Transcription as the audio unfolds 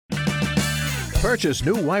Purchase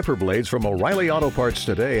new wiper blades from O'Reilly Auto Parts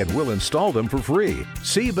today and we'll install them for free.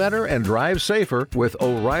 See better and drive safer with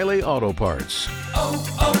O'Reilly Auto Parts.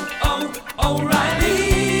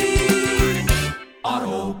 O'Reilly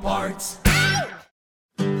Auto Parts.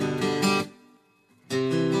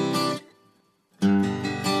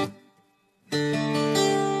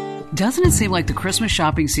 Doesn't it seem like the Christmas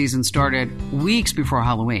shopping season started weeks before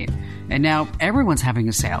Halloween, and now everyone's having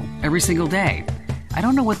a sale every single day? I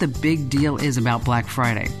don't know what the big deal is about Black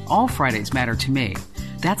Friday. All Fridays matter to me.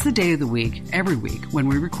 That's the day of the week, every week, when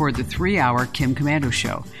we record the 3-hour Kim Komando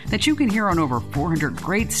Show that you can hear on over 400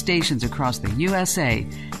 great stations across the USA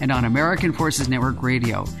and on American Forces Network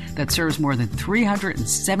Radio that serves more than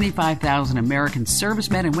 375,000 American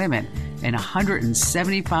servicemen and women in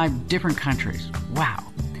 175 different countries. Wow.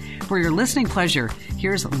 For your listening pleasure,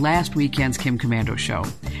 here's last weekend's Kim Komando Show.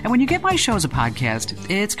 And when you get my show as a podcast,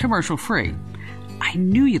 it's commercial-free. I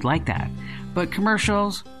knew you'd like that. But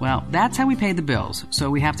commercials, well, that's how we pay the bills.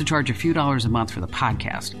 So we have to charge a few dollars a month for the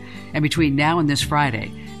podcast. And between now and this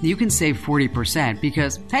Friday, you can save 40%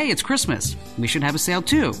 because, hey, it's Christmas. We should have a sale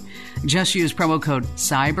too. Just use promo code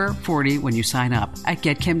CYBER40 when you sign up at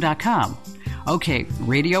getkim.com. Okay,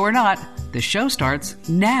 radio or not, the show starts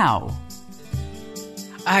now.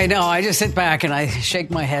 I know, I just sit back and I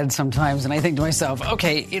shake my head sometimes and I think to myself,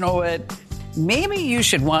 okay, you know what? Maybe you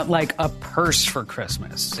should want like a purse for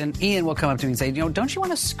Christmas. And Ian will come up to me and say, you know, don't you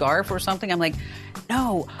want a scarf or something? I'm like,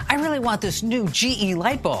 no, I really want this new GE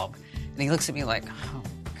light bulb. And he looks at me like, oh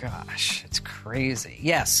gosh, it's crazy.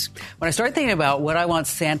 Yes. When I started thinking about what I want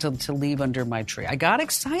Santa to leave under my tree, I got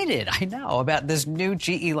excited, I know, about this new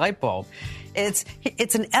GE light bulb. It's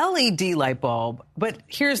an LED light bulb, but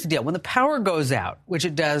here's the deal. When the power goes out, which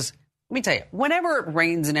it does, let me tell you, whenever it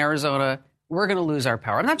rains in Arizona, we're going to lose our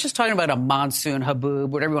power. I'm not just talking about a monsoon, haboob,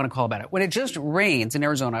 whatever you want to call about it. When it just rains in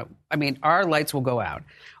Arizona, I mean, our lights will go out.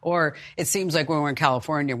 Or it seems like when we're in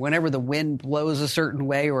California, whenever the wind blows a certain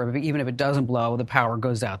way, or even if it doesn't blow, the power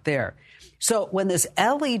goes out there. So when this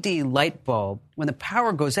LED light bulb, when the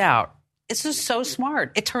power goes out, it's just so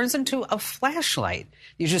smart. It turns into a flashlight.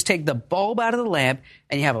 You just take the bulb out of the lamp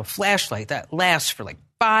and you have a flashlight that lasts for like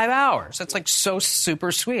 5 hours. That's like so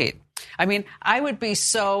super sweet. I mean, I would be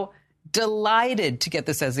so delighted to get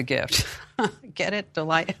this as a gift. Get it?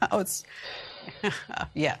 Delight. Oh, it's,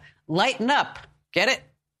 yeah. Lighten up. Get it?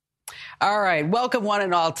 All right. Welcome one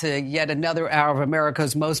and all to yet another hour of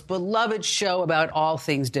America's most beloved show about all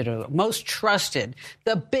things digital. Most trusted,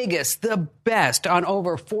 the biggest, the best. On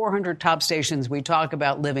over 400 top stations, we talk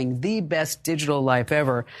about living the best digital life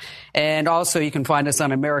ever. And also you can find us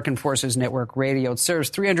on American Forces Network Radio. It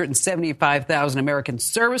serves 375,000 American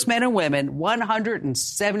servicemen and women,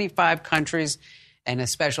 175 countries. And a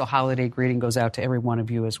special holiday greeting goes out to every one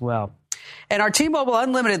of you as well. And our T-Mobile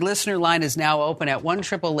Unlimited listener line is now open at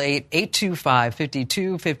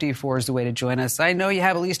 1-888-825-5254 is the way to join us. I know you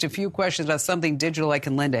have at least a few questions about something digital I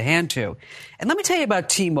can lend a hand to. And let me tell you about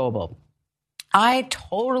T-Mobile. I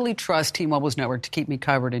totally trust T-Mobile's network to keep me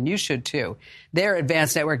covered, and you should too. Their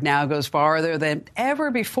advanced network now goes farther than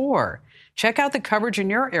ever before. Check out the coverage in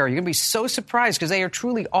your area. You're going to be so surprised because they are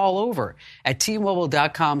truly all over at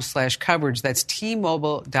T-Mobile.com/coverage. That's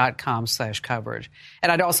T-Mobile.com/coverage.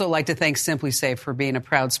 And I'd also like to thank SimpliSafe for being a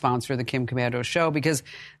proud sponsor of the Kim Komando Show because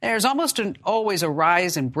there's almost always a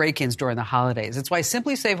rise in break-ins during the holidays. That's why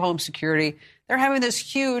SimpliSafe Home Security, they're having this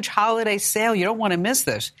huge holiday sale. You don't want to miss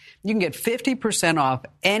this. You can get 50% off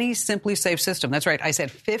any SimpliSafe system. That's right. I said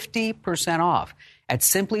 50% off at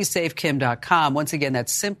simplysafekim.com. Once again,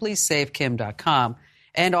 that's simplysafekim.com.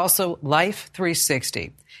 And also Life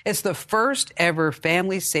 360. It's the first ever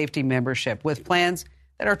family safety membership with plans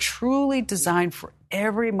that are truly designed for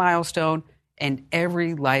every milestone and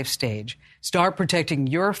every life stage. Start protecting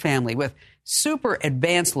your family with super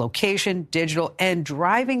advanced location, digital, and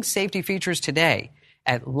driving safety features today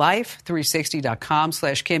at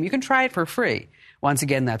life360.com/Kim. You can try it for free. Once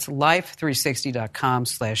again, that's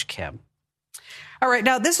life360.com/Kim. All right,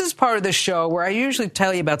 now this is part of the show where I usually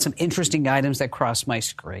tell you about some interesting items that cross my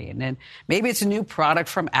screen. And maybe it's a new product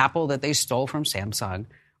from Apple that they stole from Samsung.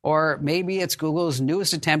 Or maybe it's Google's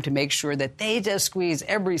newest attempt to make sure that they just squeeze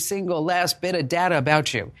every single last bit of data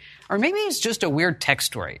about you. Or maybe it's just a weird tech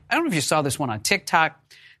story. I don't know if you saw this one on TikTok.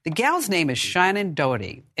 The gal's name is Shannon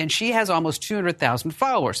Doherty, and she has almost 200,000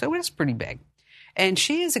 followers, so it's pretty big. And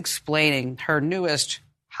she is explaining her newest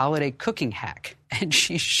holiday cooking hack. And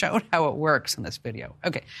she showed how it works in this video.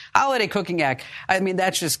 Okay, holiday cooking hack. I mean,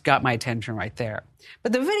 that just got my attention right there.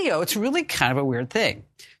 But the video, it's really kind of a weird thing.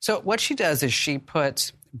 So what she does is she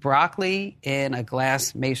puts broccoli in a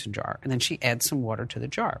glass mason jar, and then she adds some water to the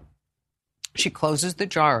jar. She closes the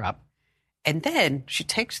jar up, And then she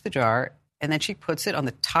takes the jar and then she puts it on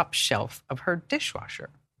the top shelf of her dishwasher.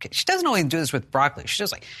 Okay, she doesn't only do this with broccoli. She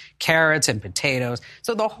does like carrots and potatoes.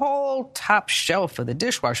 So the whole top shelf of the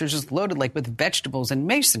dishwasher is just loaded like with vegetables and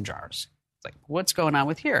mason jars. It's like, what's going on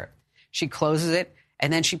with here? She closes it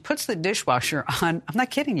and then she puts the dishwasher on, I'm not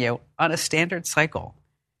kidding you, on a standard cycle.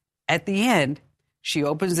 At the end, she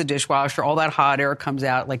opens the dishwasher, all that hot air comes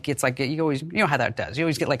out, like it's like, you know how that does. You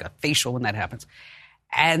always get like a facial when that happens.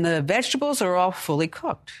 And the vegetables are all fully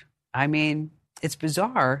cooked. I mean, it's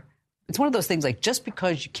bizarre. It's one of those things like just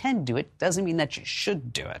because you can do it doesn't mean that you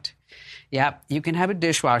should do it. Yeah, you can have a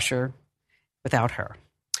dishwasher without her.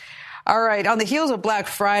 All right, on the heels of Black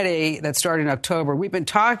Friday that started in October, we've been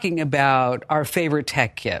talking about our favorite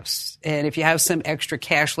tech gifts. And if you have some extra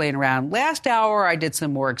cash laying around, last hour I did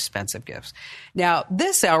some more expensive gifts. Now,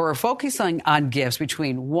 this hour we're focusing on gifts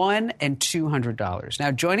between $100 and $200. Now,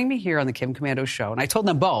 joining me here on the Kim Komando Show, and I told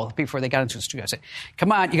them both before they got into the studio, I said,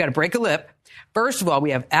 come on, you got to break a lip. First of all,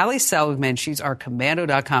 we have Ali Seligman. She's our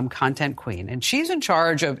Komando.com content queen, and she's in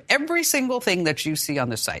charge of every single thing that you see on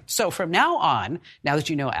the site. So from now on, now that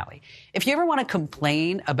you know Ali, if you ever want to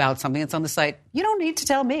complain about something that's on the site, you don't need to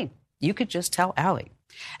tell me. You could just tell Ali.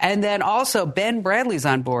 And then also Ben Bradley's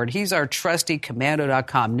on board. He's our trusty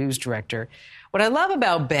Komando.com news director. What I love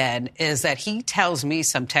about Ben is that he tells me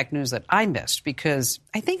some tech news that I missed because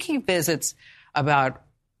I think he visits about,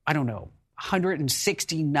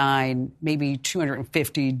 169, maybe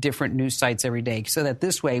 250 different news sites every day, so that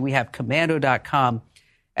this way we have Komando.com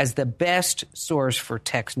as the best source for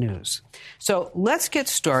tech news. So let's get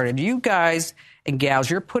started. You guys and gals,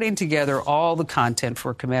 you're putting together all the content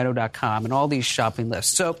for Komando.com and all these shopping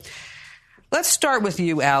lists. So let's start with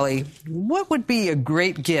you, Ali. What would be a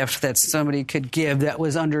great gift that somebody could give that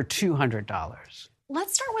was under $200?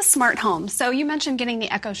 Let's start with smart home. So you mentioned getting the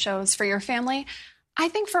Echo shows for your family. I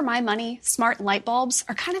think for my money, smart light bulbs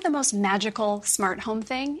are kind of the most magical smart home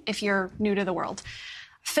thing if you're new to the world.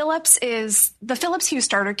 The Philips Hue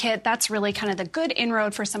Starter Kit. That's really kind of the good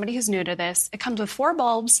inroad for somebody who's new to this. It comes with 4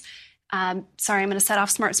 bulbs. I'm going to set off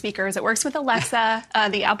smart speakers. It works with Alexa,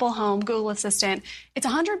 the Apple Home, Google Assistant. It's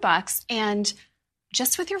 $100, and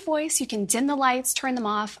just with your voice, you can dim the lights, turn them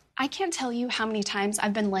off. I can't tell you how many times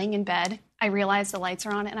I've been laying in bed, I realize the lights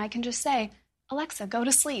are on, and I can just say, Alexa, go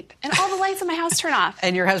to sleep. And all the lights in my house turn off.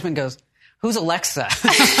 And your husband goes, who's Alexa?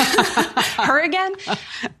 Her again?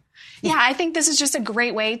 Yeah, I think this is just a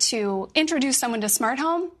great way to introduce someone to smart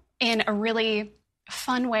home in a really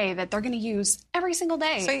fun way that they're going to use every single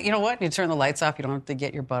day. So you know what? You turn the lights off, you don't have to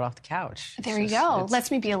get your butt off the couch. There you go. Lets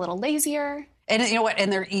me be a little lazier. And you know what?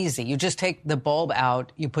 And they're easy. You just take the bulb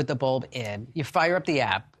out, you put the bulb in, you fire up the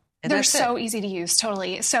app. And they're so easy to use,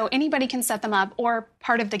 totally. So anybody can set them up, or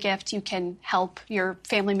part of the gift, you can help your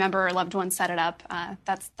family member or loved one set it up.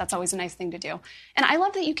 That's always a nice thing to do. And I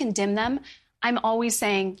love that you can dim them. I'm always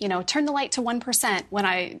saying, turn the light to 1% when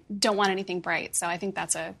I don't want anything bright. So I think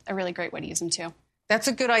that's a really great way to use them too. That's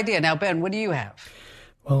a good idea. Now, Ben, what do you have?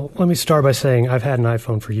 Well, let me start by saying I've had an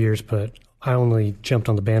iPhone for years, but I only jumped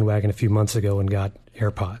on the bandwagon a few months ago and got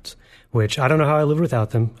AirPods, which I don't know how I lived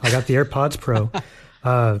without them. I got the AirPods Pro.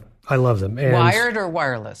 I love them. And wired or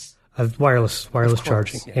wireless? Wireless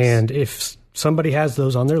charging. Yes. And if somebody has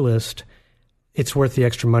those on their list, it's worth the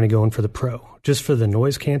extra money going for the Pro. Just for the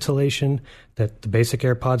noise cancellation that the basic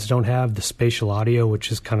AirPods don't have, the spatial audio,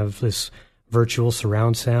 which is kind of this virtual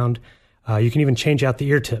surround sound. You can even change out the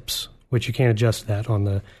ear tips, which you can't adjust that on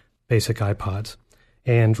the basic iPods.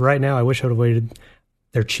 And right now, I wish I would have waited.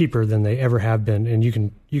 They're cheaper than they ever have been, and you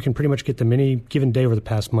can pretty much get them any given day over the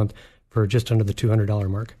past month for just under the $200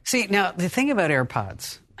 mark. See, now, the thing about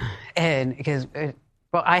AirPods, and because,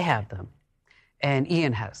 I have them, and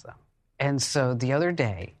Ian has them. And so the other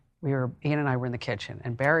day, Ian and I were in the kitchen,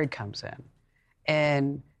 and Barry comes in,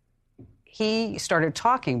 and he started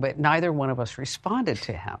talking, but neither one of us responded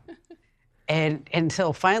to him. And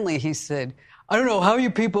until finally he said, I don't know how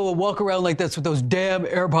you people walk around like this with those damn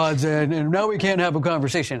AirPods in, and now we can't have a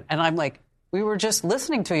conversation. And I'm like, we were just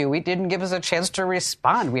listening to you. We didn't give us a chance to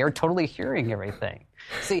respond. We are totally hearing everything.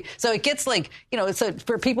 See, so it gets like, so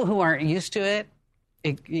for people who aren't used to it,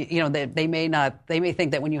 they may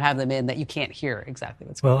think that when you have them in that you can't hear exactly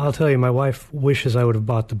what's going on. Well, I'll tell you, my wife wishes I would have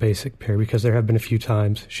bought the basic pair because there have been a few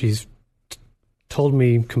times she's told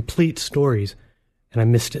me complete stories and I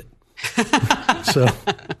missed it. So,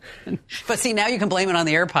 but see, now you can blame it on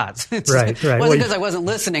the AirPods. Right. It wasn't because I wasn't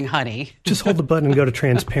listening, honey. Just hold the button and go to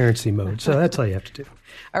transparency mode. So that's all you have to do.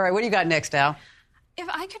 All right, what do you got next, Al? If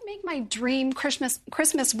I could make my dream Christmas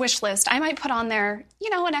wish list, I might put on there,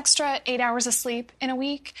 an extra 8 hours of sleep in a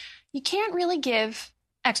week. You can't really give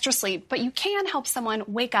extra sleep, but you can help someone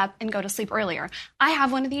wake up and go to sleep earlier. I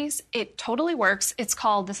have one of these. It totally works. It's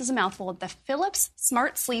called, this is a mouthful, the Philips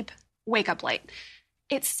Smart Sleep Wake Up Light.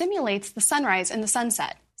 It simulates the sunrise and the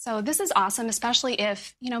sunset. So this is awesome, especially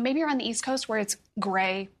if, maybe you're on the East Coast where it's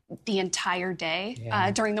gray the entire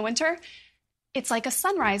day during the winter. It's like a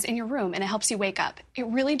sunrise in your room and it helps you wake up. It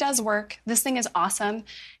really does work. This thing is awesome.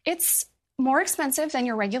 It's more expensive than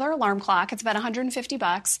your regular alarm clock. It's about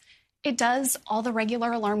 $150. It does all the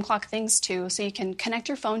regular alarm clock things too. So you can connect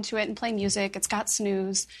your phone to it and play music. It's got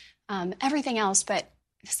snooze, everything else. But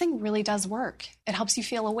this thing really does work. It helps you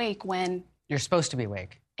feel awake when you're supposed to be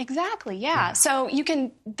awake. Exactly, yeah. So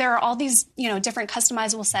there are all these, different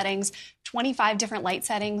customizable settings, 25 different light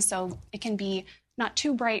settings. So it can be not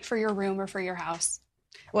too bright for your room or for your house.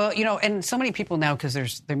 Well, and so many people now, because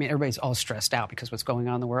everybody's all stressed out because what's going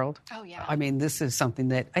on in the world. Oh, yeah. This is something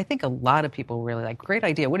that I think a lot of people really like. Great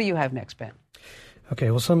idea. What do you have next, Ben? Okay,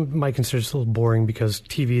 well, some might consider this a little boring because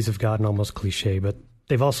TVs have gotten almost cliche, but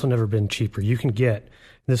they've also never been cheaper. You can get,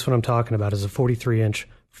 this one I'm talking about is a 43-inch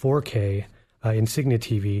 4K Insignia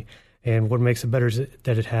TV, and what makes it better is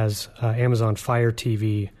that it has Amazon Fire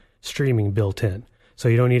TV streaming built in. So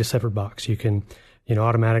you don't need a separate box. You can,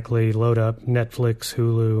 automatically load up Netflix,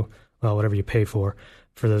 Hulu, whatever you pay for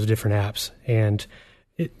those different apps. And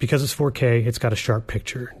because it's 4K, it's got a sharp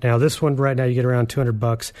picture. Now, this one right now you get around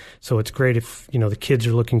 $200, so it's great if, the kids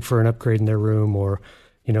are looking for an upgrade in their room, or,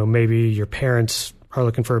 maybe your parents are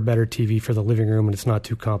looking for a better TV for the living room and it's not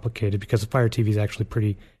too complicated, because the Fire TV is actually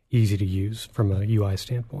pretty easy to use from a UI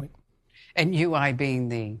standpoint. And UI being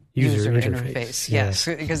the user interface. Yes,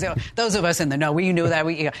 because those of us in the know, we knew that.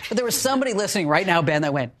 But there was somebody listening right now, Ben,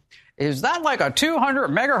 that went, is that like a 200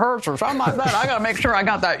 megahertz or something like that? I got to make sure I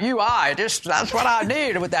got that UI. That's what I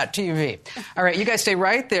need with that TV. All right, you guys stay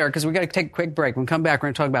right there because we got to take a quick break. When we come back, we're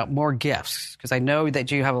going to talk about more gifts because I know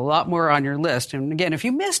that you have a lot more on your list. And again, if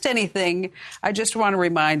you missed anything, I just want to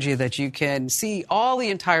remind you that you can see all the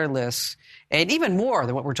entire list and even more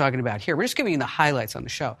than what we're talking about here. We're just giving you the highlights on the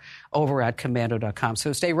show over at Komando.com.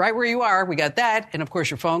 So stay right where you are. We got that. And, of course,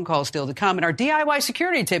 your phone call still to come. And our DIY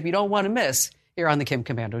security tip you don't want to miss here on the Kim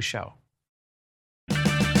Komando Show.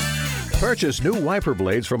 Purchase new wiper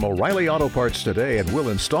blades from O'Reilly Auto Parts today and we'll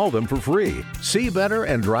install them for free. See better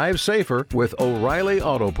and drive safer with O'Reilly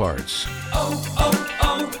Auto Parts.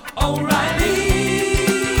 O'Reilly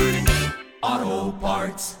Auto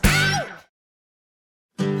Parts.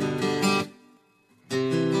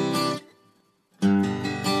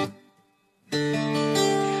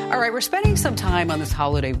 All right, we're spending some time on this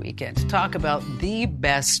holiday weekend to talk about the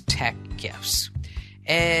best tech gifts.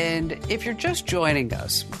 And if you're just joining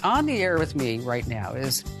us, on the air with me right now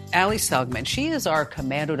is Ali Selgman. She is our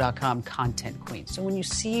Komando.com content queen. So when you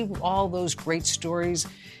see all those great stories,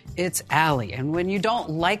 it's Ali. And when you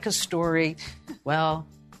don't like a story, well,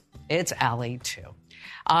 it's Ali too.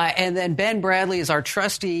 And then Ben Bradley is our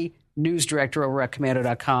trusty news director over at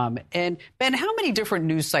Komando.com. And Ben, how many different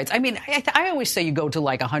news sites? I mean, I always say you go to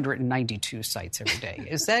like 192 sites every day.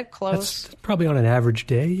 Is that close? That's probably on an average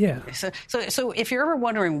day, yeah. So if you're ever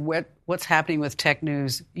wondering what's happening with tech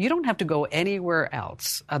news, you don't have to go anywhere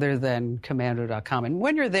else other than Komando.com. And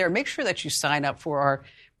when you're there, make sure that you sign up for our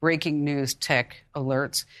breaking news tech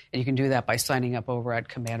alerts. And you can do that by signing up over at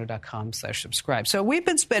Komando.com/subscribe. So we've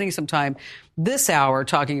been spending some time this hour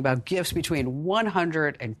talking about gifts between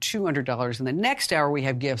 $100 and $200. And the next hour, we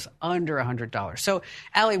have gifts under $100. So,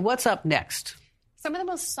 Ali, what's up next? Some of the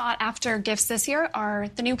most sought-after gifts this year are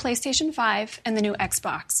the new PlayStation 5 and the new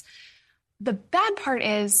Xbox. The bad part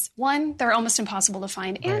is, one, they're almost impossible to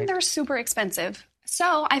find, and they're super expensive.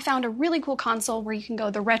 So I found a really cool console where you can go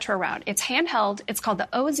the retro route. It's handheld. It's called the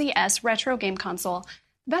OZS Retro Game Console.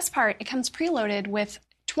 Best part, it comes preloaded with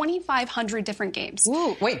 2,500 different games.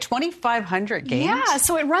 Ooh, wait, 2,500 games? Yeah,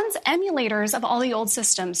 so it runs emulators of all the old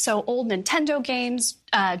systems. So old Nintendo games,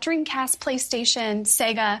 Dreamcast, PlayStation,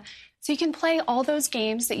 Sega. So you can play all those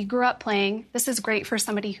games that you grew up playing. This is great for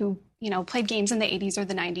somebody who, played games in the 80s or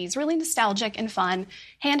the 90s. Really nostalgic and fun,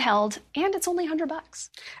 handheld, and it's only $100.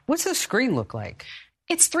 What's the screen look like?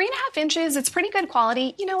 It's 3.5 inches. It's pretty good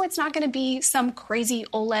quality. It's not going to be some crazy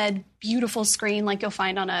OLED, beautiful screen like you'll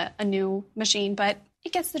find on a new machine, but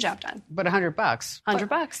it gets the job done. But $100.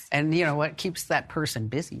 $100. And you know what? Keeps that person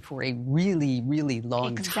busy for a really, really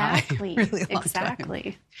long time. Really long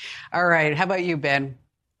time. All right. How about you, Ben?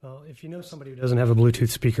 Well, if you know somebody who doesn't have a Bluetooth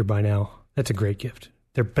speaker by now, that's a great gift.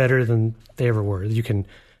 They're better than they ever were.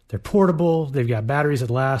 They're portable, they've got batteries that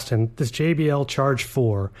last, and this JBL Charge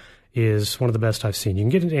 4 is one of the best I've seen. You can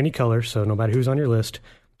get it in any color, so no matter who's on your list,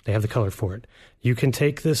 they have the color for it. You can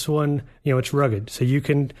take this one, it's rugged, so you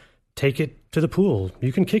can take it to the pool.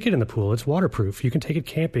 You can kick it in the pool. It's waterproof. You can take it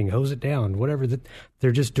camping, hose it down, whatever.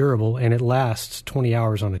 They're just durable, and it lasts 20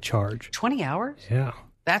 hours on a charge. 20 hours? Yeah.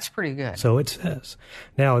 That's pretty good. So it says.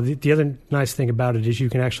 Now, the other nice thing about it is you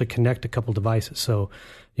can actually connect a couple devices. So,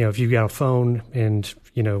 if you've got a phone and,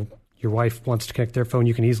 your wife wants to connect their phone,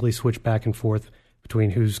 you can easily switch back and forth between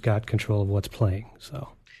who's got control of what's playing. So,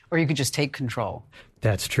 or you could just take control.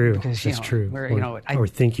 That's true. Because, that's true. I or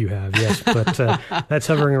think you have, yes. But that's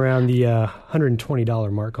hovering around the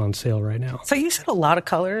 $120 mark on sale right now. So you said a lot of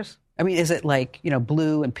colors. I mean, is it like,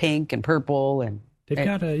 blue and pink and purple and... They've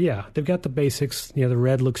got the basics. The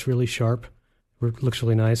red looks really sharp, looks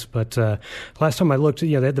really nice. But last time I looked, they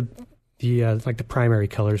had the primary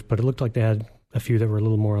colors, but it looked like they had a few that were a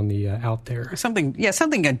little more on the out there. Something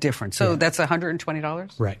different. So that's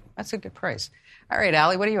 $120? Right. That's a good price. All right,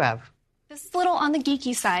 Allie, what do you have? This is a little on the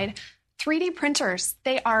geeky side. 3D printers,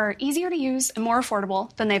 they are easier to use and more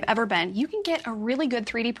affordable than they've ever been. You can get a really good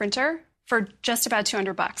 3D printer for just about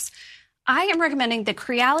 $200. I am recommending the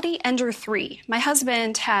Creality Ender 3. My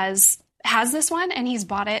husband has this one, and he's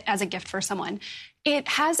bought it as a gift for someone. It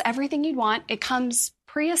has everything you'd want. It comes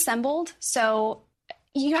pre-assembled, so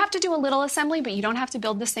you have to do a little assembly, but you don't have to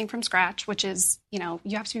build this thing from scratch, which is, you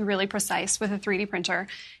have to be really precise with a 3D printer.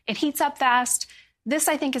 It heats up fast. This,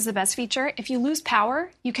 I think, is the best feature. If you lose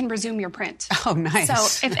power, you can resume your print. Oh, nice.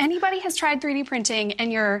 So if anybody has tried 3D printing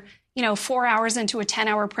and you're, 4 hours into a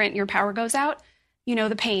 10-hour print and your power goes out, you know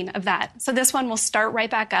the pain of that. So this one will start right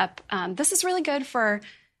back up. This is really good for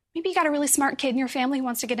maybe you got a really smart kid in your family who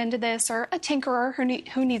wants to get into this, or a tinkerer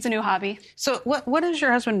who needs a new hobby. So what does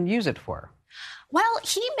your husband use it for? Well,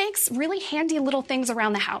 he makes really handy little things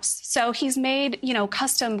around the house. So he's made,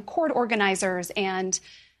 custom cord organizers and,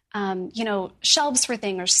 shelves for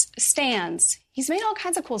things or stands. He's made all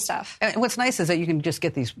kinds of cool stuff. And what's nice is that you can just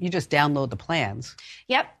get these, you just download the plans.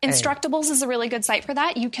 Yep. Instructables is a really good site for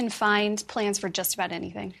that. You can find plans for just about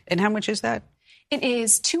anything. And how much is that? It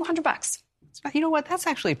is $200. You know what? That's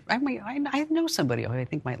actually, I know somebody who I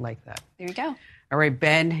think might like that. There you go. All right,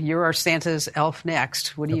 Ben, you're our Santa's elf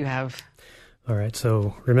next. What do you have? All right.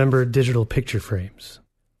 So remember digital picture frames.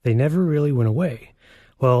 They never really went away.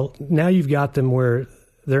 Well, now you've got them where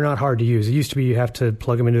they're not hard to use. It used to be you have to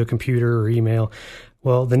plug them into a computer or email.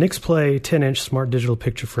 Well, the NixPlay 10-inch smart digital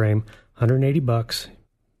picture frame, $180,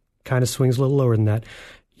 kind of swings a little lower than that.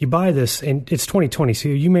 You buy this, and it's 2020, so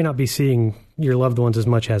you may not be seeing your loved ones as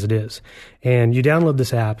much as it is. And you download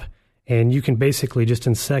this app, and you can basically just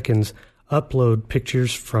in seconds upload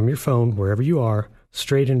pictures from your phone, wherever you are,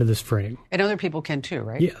 straight into this frame. And other people can too,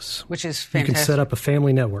 right? Yes. Which is fantastic. You can set up a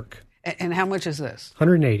family network. And how much is this?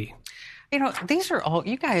 $180. These are all,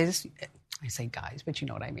 you guys, I say guys, but you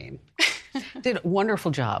know what I mean, did a wonderful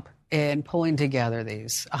job in pulling together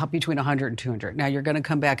these between $100 and $200. Now, you're going to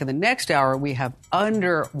come back in the next hour. We have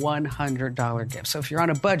under $100 gifts. So if you're on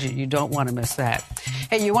a budget, you don't want to miss that.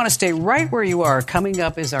 Hey, you want to stay right where you are. Coming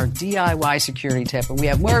up is our DIY security tip, and we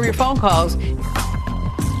have more of your phone calls.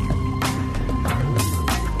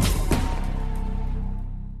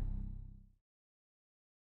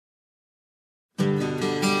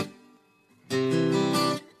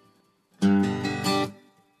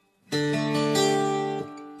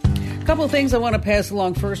 Couple of things I want to pass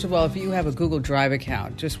along. First of all, if you have a Google Drive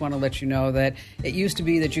account, just want to let you know that it used to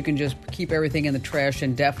be that you can just keep everything in the trash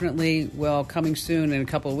indefinitely. Well, coming soon in a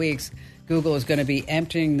couple of weeks, Google is going to be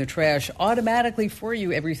emptying the trash automatically for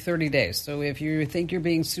you every 30 days. So if you think you're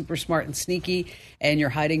being super smart and sneaky and you're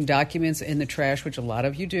hiding documents in the trash, which a lot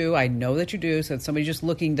of you do, I know that you do, so that somebody just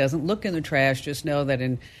looking doesn't look in the trash, just know that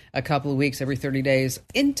in a couple of weeks, every 30 days,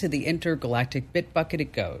 into the intergalactic bit bucket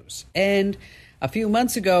it goes. And a few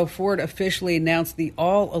months ago, Ford officially announced the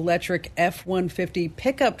all-electric F-150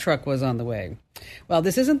 pickup truck was on the way. Well,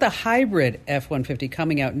 this isn't the hybrid F-150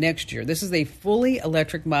 coming out next year. This is a fully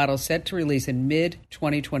electric model set to release in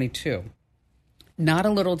mid-2022. Not a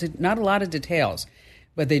lot of details,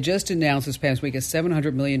 but they just announced this past week a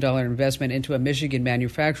 $700 million investment into a Michigan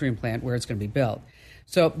manufacturing plant where it's going to be built.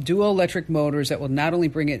 So dual electric motors that will not only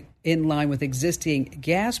bring it in line with existing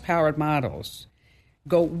gas-powered models,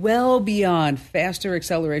 go well beyond faster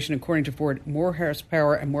acceleration, according to Ford, more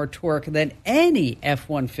horsepower and more torque than any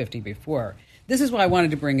F-150 before. This is why I wanted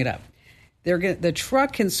to bring it up. The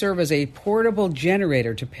truck can serve as a portable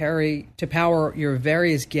generator to power your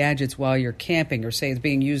various gadgets while you're camping, or say it's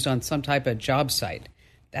being used on some type of job site.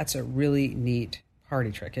 That's a really neat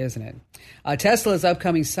party trick, isn't it? Tesla's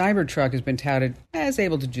upcoming Cybertruck has been touted as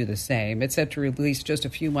able to do the same. It's set to release just a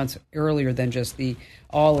few months earlier than just the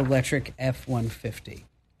all-electric F-150.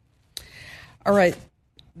 All right,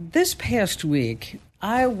 this past week,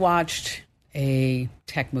 I watched a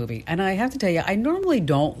tech movie. And I have to tell you, I normally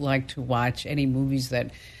don't like to watch any movies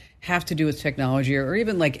that have to do with technology or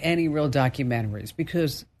even like any real documentaries,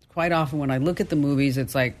 because quite often when I look at the movies,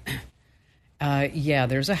 it's like, yeah,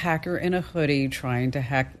 there's a hacker in a hoodie trying to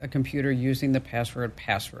hack a computer using the password.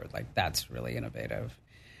 Like, that's really innovative.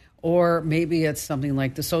 Or maybe it's something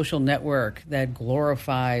like The Social Network that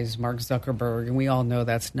glorifies Mark Zuckerberg, and we all know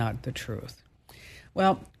that's not the truth.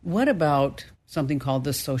 Well, what about something called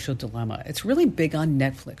The Social Dilemma? It's really big on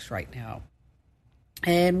Netflix right now.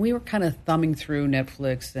 And we were kind of thumbing through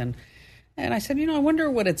Netflix, and I said, I wonder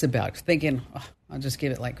what it's about. Thinking, I'll just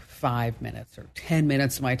give it like 5 minutes or 10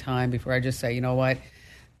 minutes of my time before I just say, you know what?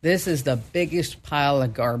 This is the biggest pile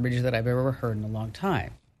of garbage that I've ever heard in a long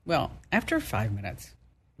time. Well, after 5 minutes,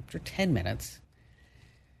 after 10 minutes,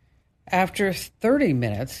 after 30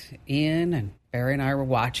 minutes in, and Barry and I were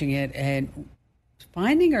watching it and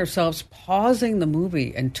finding ourselves pausing the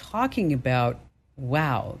movie and talking about,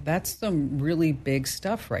 wow, that's some really big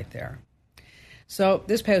stuff right there. So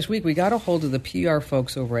this past week, we got a hold of the PR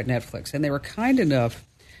folks over at Netflix, and they were kind enough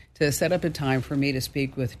to set up a time for me to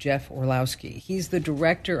speak with Jeff Orlowski. He's the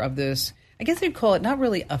director of this, I guess they'd call it not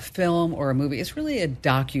really a film or a movie. It's really a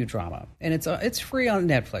docudrama, and it's free on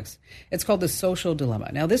Netflix. It's called The Social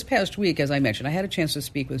Dilemma. Now, this past week, as I mentioned, I had a chance to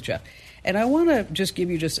speak with Jeff, and I want to just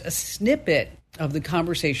give you just a snippet of the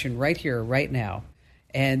conversation right here, right now,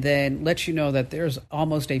 and then let you know that there's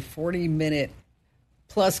almost a 40-minute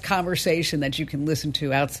plus conversation that you can listen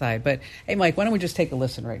to outside. But, hey, Mike, why don't we just take a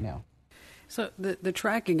listen right now? So the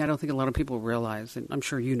tracking, I don't think a lot of people realize, and I'm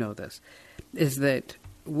sure you know this, is that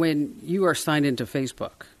when you are signed into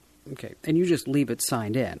Facebook, okay, and you just leave it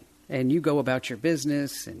signed in, and you go about your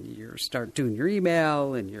business, and you start doing your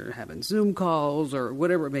email, and you're having Zoom calls, or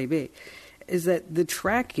whatever it may be, is that the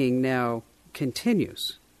tracking now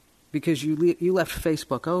continues because you left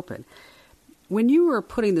Facebook open. When you were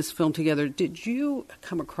putting this film together, did you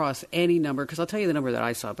come across any number? Because I'll tell you the number that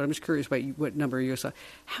I saw, but I'm just curious about what number you saw.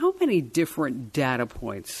 How many different data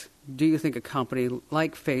points do you think a company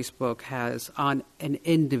like Facebook has on an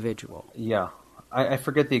individual? Yeah, I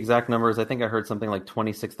forget the exact numbers. I think I heard something like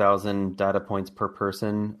 26,000 data points per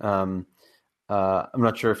person. I'm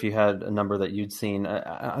not sure if you had a number that you'd seen.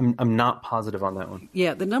 I'm not positive on that one.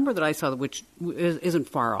 Yeah, the number that I saw, which isn't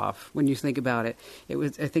far off when you think about it, I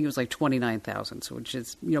think it was like 29,000, so which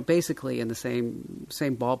is basically in the same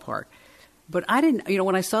ballpark. But I didn't,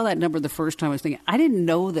 when I saw that number the first time, I was thinking, I didn't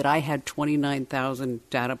know that I had 29,000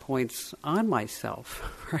 data points on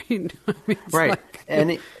myself, right? I mean, right.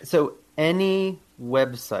 So any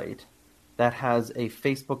website that has a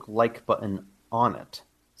Facebook like button on it,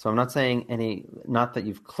 so I'm not saying not that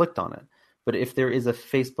you've clicked on it, but if there is a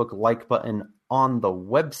Facebook like button on the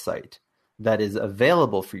website that is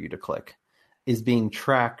available for you to click, is being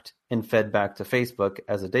tracked and fed back to Facebook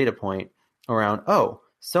as a data point around,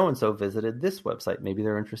 so-and-so visited this website. Maybe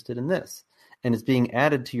they're interested in this. And it's being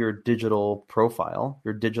added to your digital profile,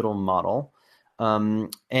 your digital model.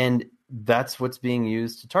 And that's what's being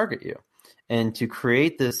used to target you and to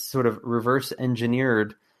create this sort of reverse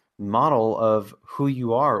engineered model of who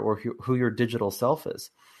you are or who your digital self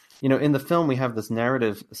is. In the film, we have this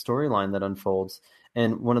narrative storyline that unfolds.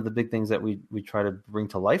 And one of the big things that we try to bring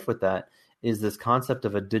to life with that is this concept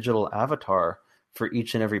of a digital avatar for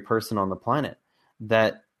each and every person on the planet,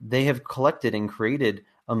 that they have collected and created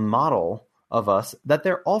a model of us that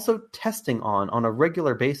they're also testing on a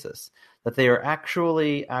regular basis, that they are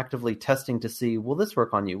actually actively testing to see, will this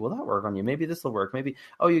work on you? Will that work on you? Maybe this will work. Maybe,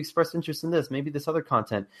 you expressed interest in this. Maybe this other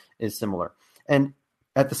content is similar. And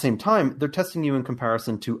at the same time, they're testing you in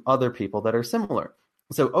comparison to other people that are similar.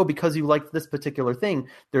 So, because you liked this particular thing,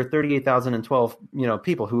 there are 38,012,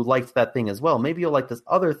 people who liked that thing as well. Maybe you'll like this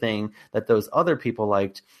other thing that those other people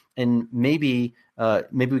liked, and maybe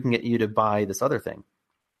we can get you to buy this other thing.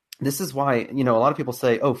 This is why, a lot of people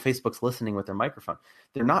say, Facebook's listening with their microphone.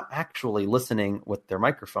 They're not actually listening with their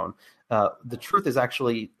microphone. The truth is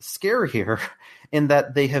actually scarier in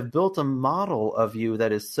that they have built a model of you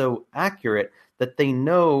that is so accurate that they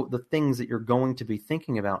know the things that you're going to be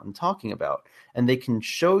thinking about and talking about. And they can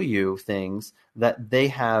show you things that they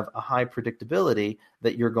have a high predictability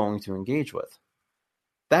that you're going to engage with.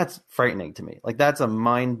 That's frightening to me. Like, that's a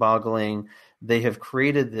mind-boggling. They have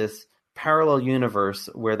created this parallel universe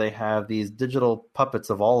where they have these digital puppets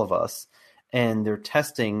of all of us, and they're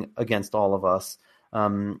testing against all of us.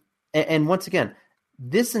 And once again,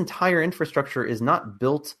 this entire infrastructure is not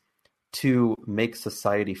built to make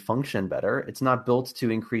society function better. It's not built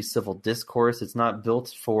to increase civil discourse. It's not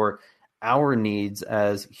built for our needs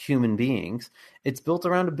as human beings. It's built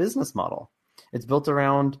around a business model. It's built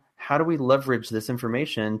around how do we leverage this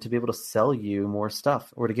information to be able to sell you more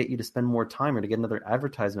stuff or to get you to spend more time or to get another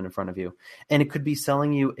advertisement in front of you? And it could be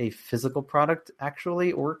selling you a physical product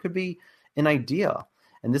actually, or it could be an idea.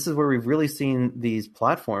 And this is where we've really seen these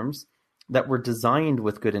platforms that were designed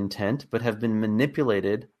with good intent, but have been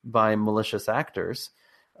manipulated by malicious actors.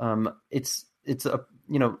 It's a,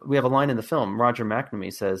 you know, we have a line in the film, Roger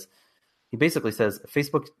McNamee says, he basically says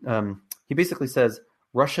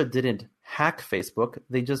Russia didn't hack Facebook,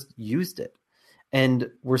 they just used it. And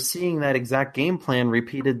we're seeing that exact game plan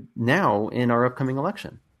repeated now in our upcoming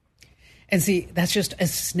election. And see, that's just a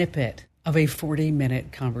snippet of a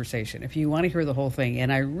 40-minute conversation. If you want to hear the whole thing,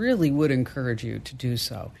 and I really would encourage you to do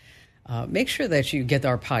so, make sure that you get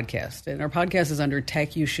our podcast. And our podcast is under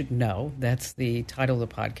Tech You Should Know. That's the title of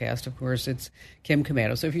the podcast. Of course, it's Kim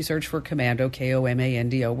Komando. So if you search for Komando,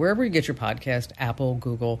 Komando, wherever you get your podcast, Apple,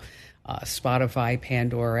 Google, Spotify,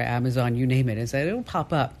 Pandora, Amazon, you name it, it'll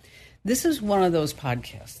pop up. This is one of those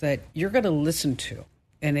podcasts that you're going to listen to.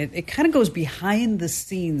 And it kind of goes behind the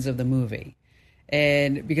scenes of the movie.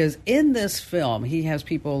 And because in this film, he has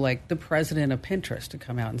people like the president of Pinterest to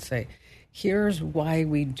come out and say, here's why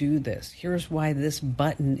we do this. Here's why this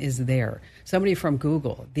button is there. Somebody from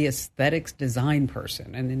Google, the aesthetics design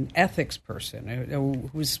person and an ethics person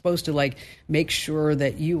who's supposed to like make sure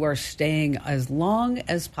that you are staying as long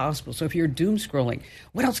as possible. So if you're doom scrolling,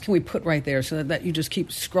 what else can we put right there so that you just keep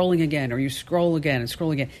scrolling again, or you scroll again and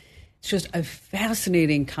scroll again? It's just a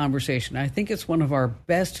fascinating conversation. I think it's one of our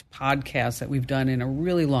best podcasts that we've done in a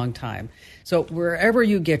really long time. So wherever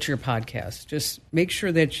you get your podcast, just make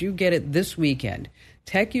sure that you get it this weekend.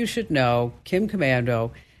 Tech You Should Know, Kim Komando,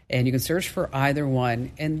 and you can search for either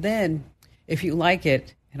one. And then if you like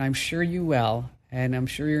it, and I'm sure you will, and I'm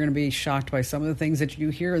sure you're going to be shocked by some of the things that you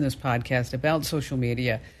hear in this podcast about social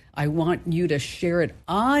media, I want you to share it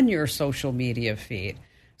on your social media feed,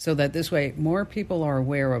 so that this way more people are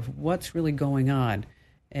aware of what's really going on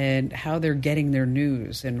and how they're getting their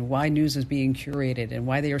news and why news is being curated and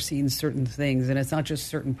why they are seeing certain things. And it's not just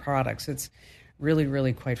certain products. It's really,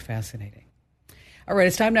 really quite fascinating. All right,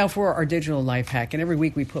 it's time now for our digital life hack. And every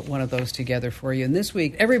week we put one of those together for you. And this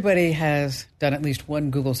week, everybody has done at least one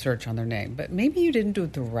Google search on their name. But maybe you didn't do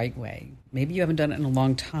it the right way. Maybe you haven't done it in a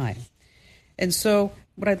long time. And so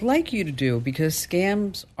what I'd like you to do, because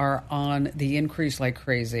scams are on the increase like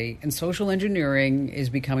crazy and social engineering is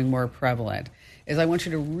becoming more prevalent, is I want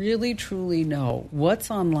you to really, truly know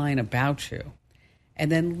what's online about you.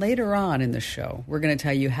 And then later on in the show, we're going to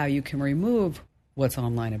tell you how you can remove what's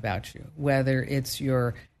online about you, whether it's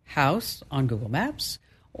your house on Google Maps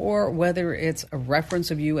or whether it's a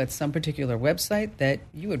reference of you at some particular website that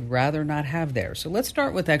you would rather not have there. So let's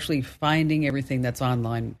start with actually finding everything that's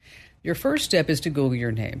online. Your first step is to Google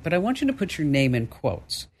your name, but I want you to put your name in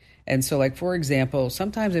quotes. And so, like, for example,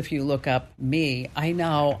 sometimes if you look up me, I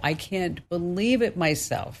know I can't believe it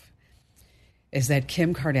myself, is that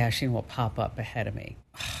Kim Kardashian will pop up ahead of me.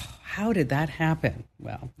 Oh, how did that happen?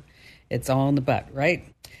 Well, it's all in the butt, right?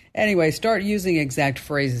 Anyway, start using exact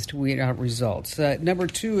phrases to weed out results. Number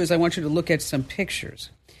two is I want you to look at some pictures.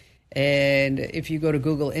 And if you go to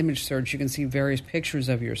Google image search, you can see various pictures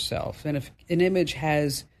of yourself. And if an image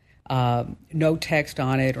has no text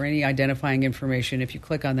on it or any identifying information, if you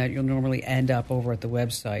click on that, you'll normally end up over at the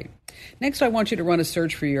website. Next, I want you to run a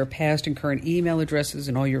search for your past and current email addresses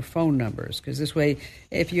and all your phone numbers, because this way,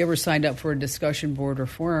 if you ever signed up for a discussion board or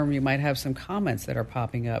forum, you might have some comments that are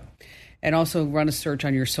popping up. And also run a search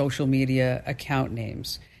on your social media account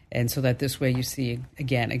names, and so that this way you see,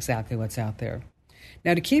 again, exactly what's out there.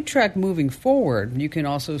 Now, to keep track moving forward, you can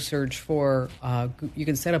also search for, you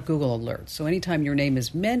can set up Google Alerts. So anytime your name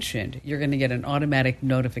is mentioned, you're going to get an automatic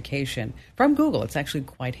notification from Google. It's actually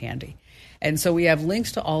quite handy. And so we have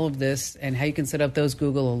links to all of this and how you can set up those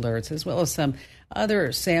Google Alerts, as well as some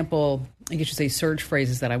other sample, I guess you say, search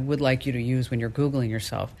phrases that I would like you to use when you're Googling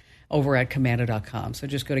yourself over at Komando.com. So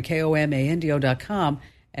just go to Komando.com.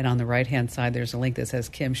 And on the right-hand side, there's a link that says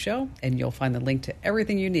Kim Show, and you'll find the link to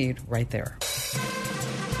everything you need right there.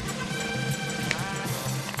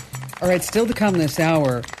 All right, still to come this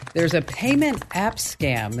hour, there's a payment app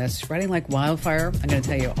scam that's spreading like wildfire. I'm going to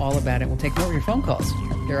tell you all about it. We'll take more of your phone calls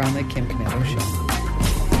here on the Kim Komando Show.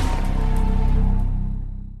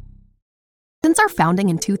 Since our founding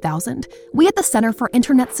in 2000, we at the Center for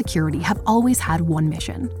Internet Security have always had one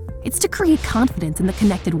mission. It's to create confidence in the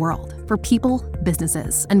connected world for people,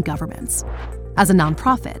 businesses, and governments. As a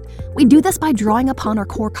nonprofit, we do this by drawing upon our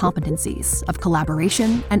core competencies of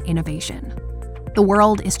collaboration and innovation. The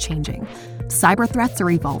world is changing, cyber threats are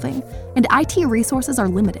evolving, and IT resources are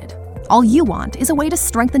limited. All you want is a way to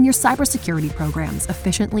strengthen your cybersecurity programs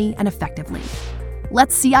efficiently and effectively.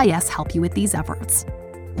 let CIS help you with these efforts.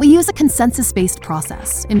 We use a consensus-based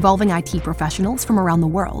process involving IT professionals from around the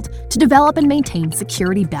world to develop and maintain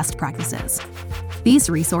security best practices. These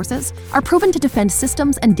resources are proven to defend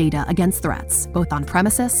systems and data against threats, both on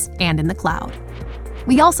premises and in the cloud.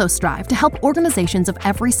 We also strive to help organizations of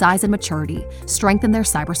every size and maturity strengthen their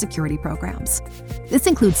cybersecurity programs. This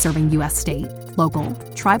includes serving U.S. state, local,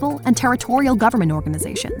 tribal, and territorial government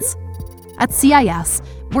organizations. At CIS,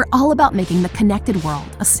 we're all about making the connected world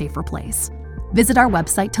a safer place. Visit our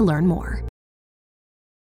website to learn more.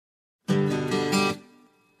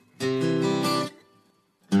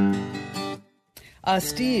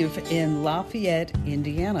 Steve in Lafayette,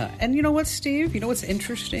 Indiana. And you know what, Steve? You know what's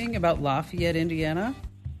interesting about Lafayette, Indiana?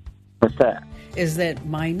 What's that? Is that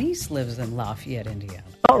my niece lives in Lafayette, Indiana.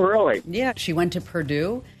 Oh, really? Yeah, she went to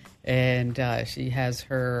Purdue, and she has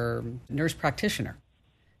her nurse practitioner.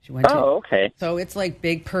 She went okay. So it's like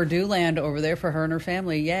big Purdue land over there for her and her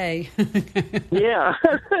family. Yay. Yeah.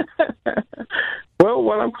 Well,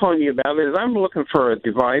 what I'm calling you about is I'm looking for a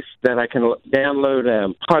device that I can download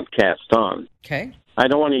a podcast on. Okay. I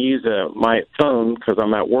don't want to use my phone because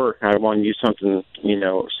I'm at work. I want to use something,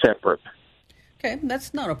 separate. Okay,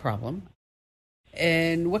 that's not a problem.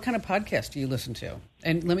 And what kind of podcast do you listen to?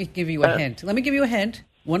 And let me give you a hint.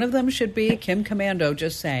 One of them should be Kim Komando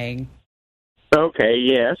just saying. Okay,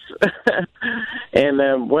 yes. And,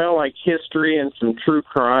 like history and some true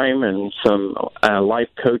crime and some life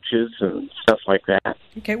coaches and stuff like that.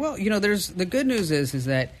 Okay, well, there's the good news is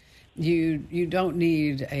that you don't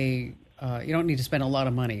need to spend a lot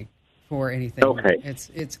of money for anything. Okay.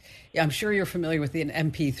 It's I'm sure you're familiar with an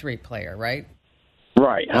MP3 player, right?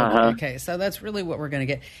 Right. Uh-huh. Okay, so that's really what we're going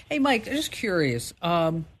to get. Hey, Mike, I'm just curious.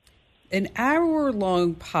 An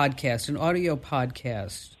hour-long podcast, an audio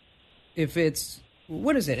podcast, if it's,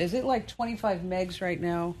 what is it? Is it like 25 megs right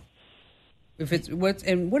now? If it's what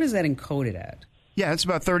is that encoded at? Yeah, it's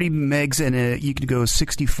about 30 megs, and you can go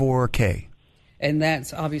 64K. And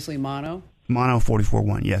that's obviously mono? Mono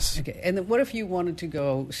 44.1, yes. Okay, and then what if you wanted to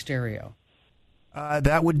go stereo?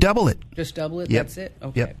 That would double it. Just double it? Yep. That's it?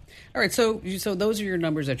 Okay. Yep. All right, so those are your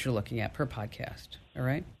numbers that you're looking at per podcast, all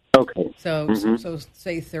right? Okay. So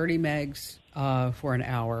say 30 megs for an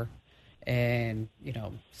hour and,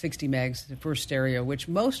 60 megs for stereo, which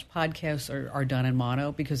most podcasts are done in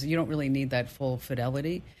mono because you don't really need that full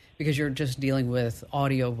fidelity because you're just dealing with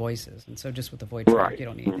audio voices. And so just with the voice track, you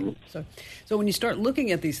don't need anything. So when you start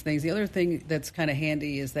looking at these things, the other thing that's kind of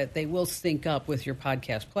handy is that they will sync up with your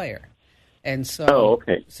podcast player. And so,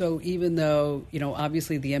 so even though,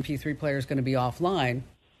 obviously the MP3 player is going to be offline,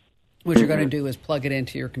 what you're going to do is plug it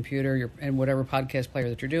into your computer and whatever podcast player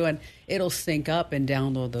that you're doing, it'll sync up and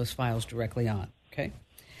download those files directly on. Okay.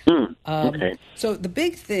 Okay. So the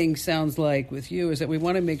big thing sounds like with you is that we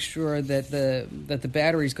want to make sure that the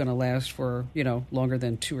battery's going to last for, longer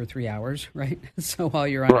than 2 or 3 hours, right? So while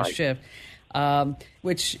you're on a shift.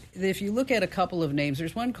 Which, if you look at a couple of names,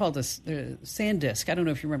 there's one called SanDisk. I don't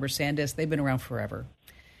know if you remember SanDisk. They've been around forever.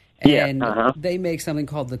 And they make something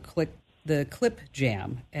called the Clip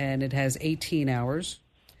Jam, and it has 18 hours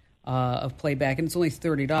of playback, and it's only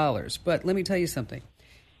 $30. But let me tell you something.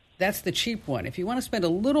 That's the cheap one. If you want to spend a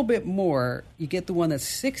little bit more, you get the one that's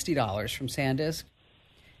 $60 from SanDisk,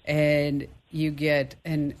 and you get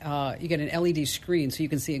an LED screen so you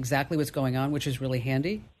can see exactly what's going on, which is really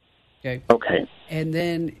handy. Okay. And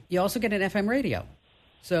then you also get an FM radio.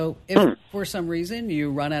 So if for some reason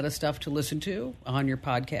you run out of stuff to listen to on your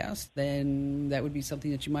podcast, then that would be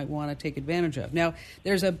something that you might want to take advantage of. Now,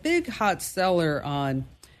 there's a big hot seller on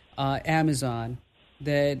Amazon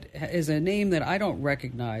that is a name that I don't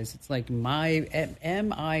recognize. It's like MIBOA,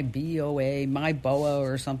 MyBoa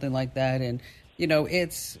or something like that. And,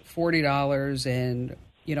 it's $40 and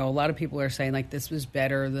a lot of people are saying like this was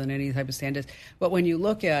better than any type of SanDisk. But when you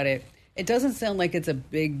look at it, it doesn't sound like it's a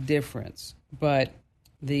big difference. But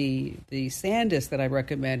the SanDisk that I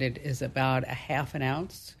recommended is about a half an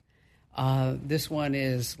ounce. This one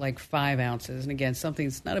is like 5 ounces. And again,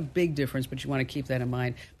 something's not a big difference, but you want to keep that in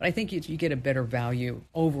mind. But I think you get a better value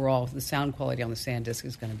overall. The sound quality on the SanDisk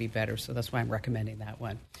is going to be better. So that's why I'm recommending that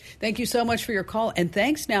one. Thank you so much for your call. And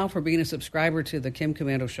thanks now for being a subscriber to the Kim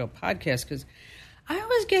Komando Show podcast, because I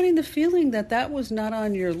was getting the feeling that was not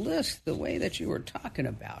on your list the way that you were talking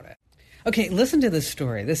about it. Okay, listen to this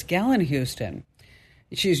story. This gal in Houston,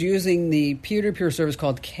 she's using the peer-to-peer service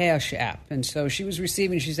called Cash App. And so she was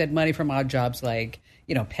receiving, she said, money from odd jobs like,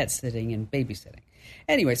 pet sitting and babysitting.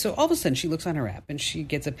 Anyway, so all of a sudden she looks on her app and she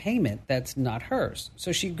gets a payment that's not hers.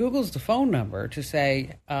 So she Googles the phone number to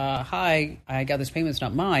say, hi, I got this payment, it's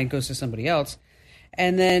not mine, goes to somebody else.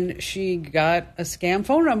 And then she got a scam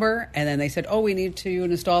phone number, and then they said, oh, we need to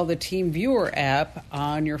install the Team Viewer app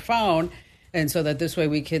on your phone, and so that this way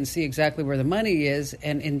we can see exactly where the money is.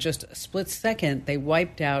 And in just a split second, they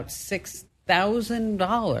wiped out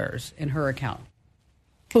 $6,000 in her account.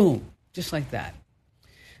 Boom, just like that.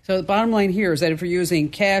 So the bottom line here is that if you're using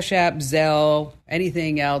Cash App, Zelle,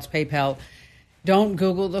 anything else, PayPal, don't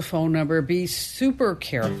Google the phone number. Be super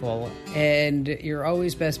careful. And your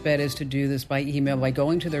always best bet is to do this by email, by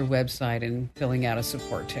going to their website and filling out a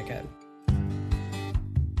support ticket.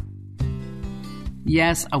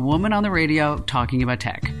 Yes, a woman on the radio talking about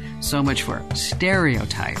tech. So much for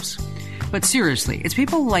stereotypes. But seriously, it's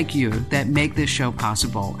people like you that make this show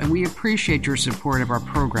possible, and we appreciate your support of our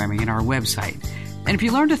programming and our website. And if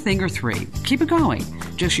you learned a thing or three, keep it going.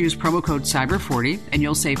 Just use promo code CYBER40 and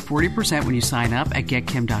you'll save 40% when you sign up at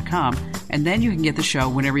getkim.com, and then you can get the show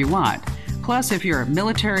whenever you want. Plus, if you're a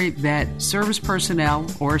military, vet, service personnel,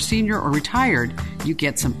 or senior or retired, you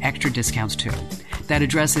get some extra discounts too. That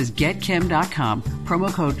address is getkim.com,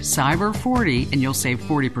 promo code CYBER40, and you'll save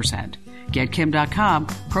 40%. Getkim.com,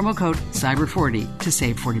 promo code CYBER40 to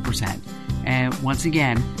save 40%. And once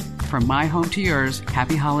again, from my home to yours,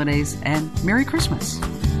 happy holidays and Merry Christmas.